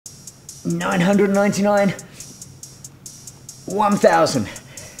999, 1000.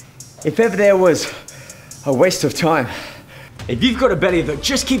 If ever there was a waste of time. If you've got a belly that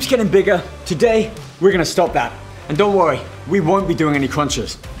just keeps getting bigger, today we're gonna stop that. And don't worry, we won't be doing any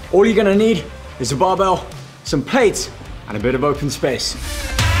crunches. All you're gonna need is a barbell, some plates, and a bit of open space.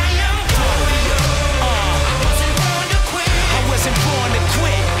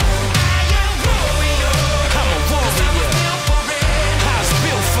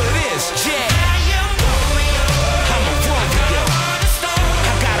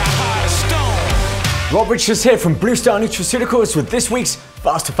 Rob Richards here from Nutraceuticals with this week's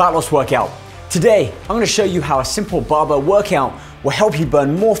Faster Fat Loss workout. Today, I'm going to show you how a simple barbell workout will help you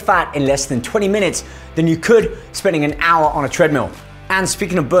burn more fat in less than 20 minutes than you could spending an hour on a treadmill. And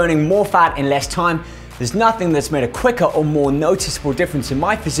speaking of burning more fat in less time, there's nothing that's made a quicker or more noticeable difference in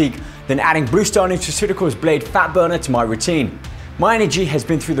my physique than adding Nutraceuticals Blade Fat Burner to my routine. My energy has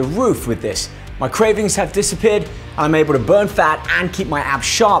been through the roof with this. My cravings have disappeared, and I'm able to burn fat and keep my abs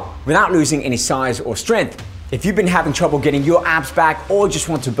sharp without losing any size or strength. If you've been having trouble getting your abs back or just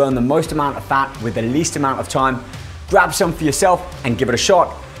want to burn the most amount of fat with the least amount of time, grab some for yourself and give it a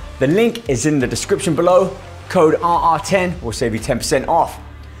shot. The link is in the description below. Code RR10 will save you 10% off.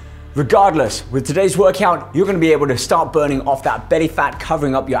 Regardless, with today's workout, you're going to be able to start burning off that belly fat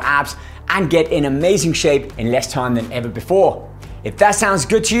covering up your abs and get in amazing shape in less time than ever before. If that sounds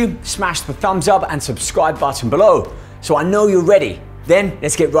good to you, smash the thumbs up and subscribe button below so I know you're ready. Then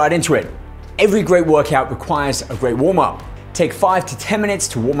let's get right into it. Every great workout requires a great warm-up. Take 5 to 10 minutes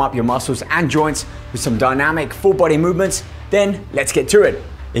to warm up your muscles and joints with some dynamic full body movements. Then let's get to it.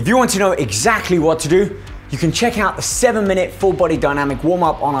 If you want to know exactly what to do, you can check out the 7-minute full body dynamic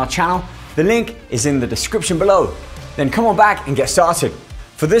warm-up on our channel. The link is in the description below. Then come on back and get started.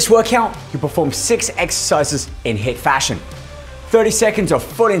 For this workout, you perform 6 exercises in HIIT fashion. 30 seconds of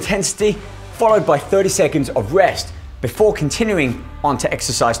full intensity, followed by 30 seconds of rest before continuing on to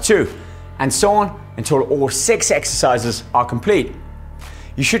exercise 2, and so on until all 6 exercises are complete.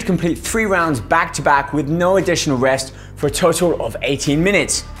 You should complete 3 rounds back to back with no additional rest for a total of 18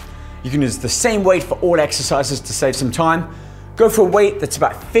 minutes. You can use the same weight for all exercises to save some time. Go for a weight that's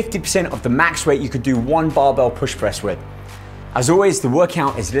about 50% of the max weight you could do one barbell push press with. As always, the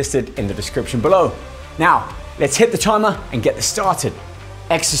workout is listed in the description below. Now, let's hit the timer and get this started.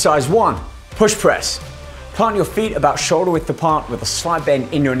 Exercise 1, push press. Plant your feet about shoulder width apart with a slight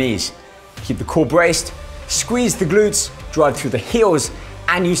bend in your knees. Keep the core braced, squeeze the glutes, drive through the heels,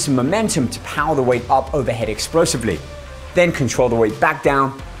 and use some momentum to power the weight up overhead explosively. Then control the weight back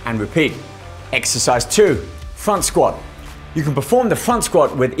down and repeat. Exercise 2, front squat. You can perform the front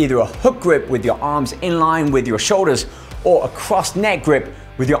squat with either a hook grip with your arms in line with your shoulders or a crossed neck grip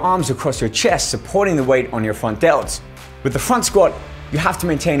with your arms across your chest supporting the weight on your front delts. With the front squat, you have to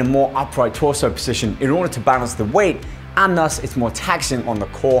maintain a more upright torso position in order to balance the weight, and thus it's more taxing on the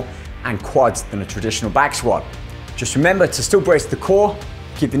core and quads than a traditional back squat. Just remember to still brace the core,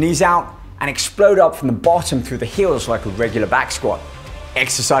 keep the knees out, and explode up from the bottom through the heels like a regular back squat.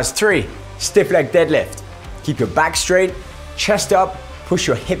 Exercise 3, stiff leg deadlift. Keep your back straight, chest up, push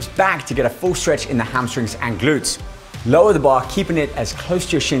your hips back to get a full stretch in the hamstrings and glutes. Lower the bar, keeping it as close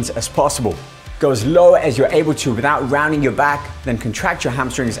to your shins as possible. Go as low as you're able to without rounding your back, then contract your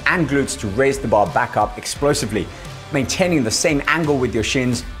hamstrings and glutes to raise the bar back up explosively, maintaining the same angle with your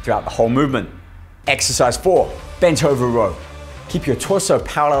shins throughout the whole movement. Exercise 4, bent over row. Keep your torso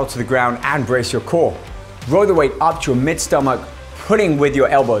parallel to the ground and brace your core. Row the weight up to your mid-stomach, pulling with your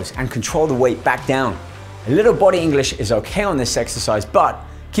elbows, and control the weight back down. A little body English is okay on this exercise, but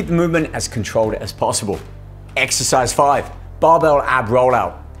keep the movement as controlled as possible. Exercise 5, barbell ab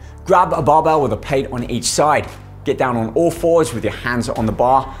rollout. Grab a barbell with a plate on each side. Get down on all fours with your hands on the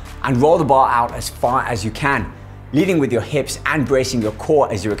bar and roll the bar out as far as you can, leading with your hips and bracing your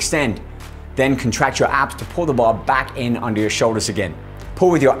core as you extend. Then contract your abs to pull the bar back in under your shoulders again. Pull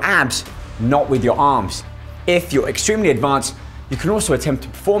with your abs, not with your arms. If you're extremely advanced, you can also attempt to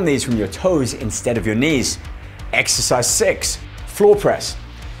perform these from your toes instead of your knees. Exercise 6, floor press.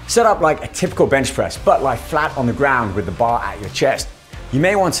 Set up like a typical bench press, but lie flat on the ground with the bar at your chest. You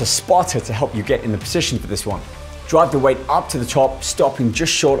may want a spotter to help you get in the position for this one. Drive the weight up to the top, stopping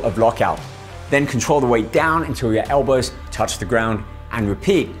just short of lockout. Then control the weight down until your elbows touch the ground and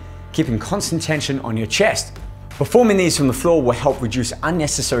repeat, keeping constant tension on your chest. Performing these from the floor will help reduce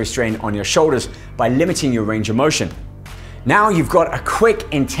unnecessary strain on your shoulders by limiting your range of motion. Now you've got a quick,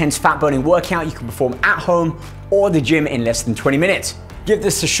 intense fat burning workout you can perform at home or the gym in less than 20 minutes. Give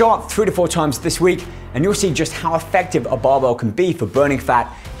this a shot 3 to 4 times this week and you'll see just how effective a barbell can be for burning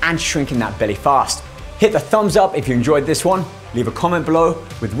fat and shrinking that belly fast. Hit the thumbs up if you enjoyed this one, leave a comment below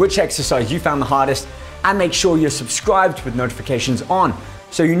with which exercise you found the hardest, and make sure you're subscribed with notifications on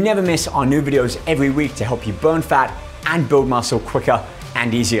so you never miss our new videos every week to help you burn fat and build muscle quicker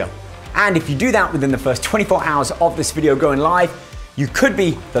and easier. And if you do that within the first 24 hours of this video going live, you could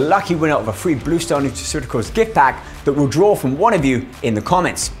be the lucky winner of a free Blue Star Nutraceuticals gift pack that we'll draw from one of you in the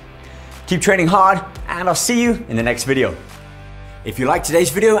comments. Keep training hard, and I'll see you in the next video. If you liked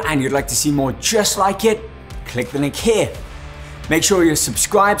today's video and you'd like to see more just like it, click the link here. Make sure you're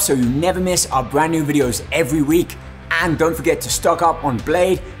subscribed so you never miss our brand new videos every week. And don't forget to stock up on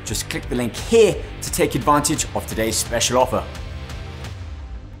Blade. Just click the link here to take advantage of today's special offer.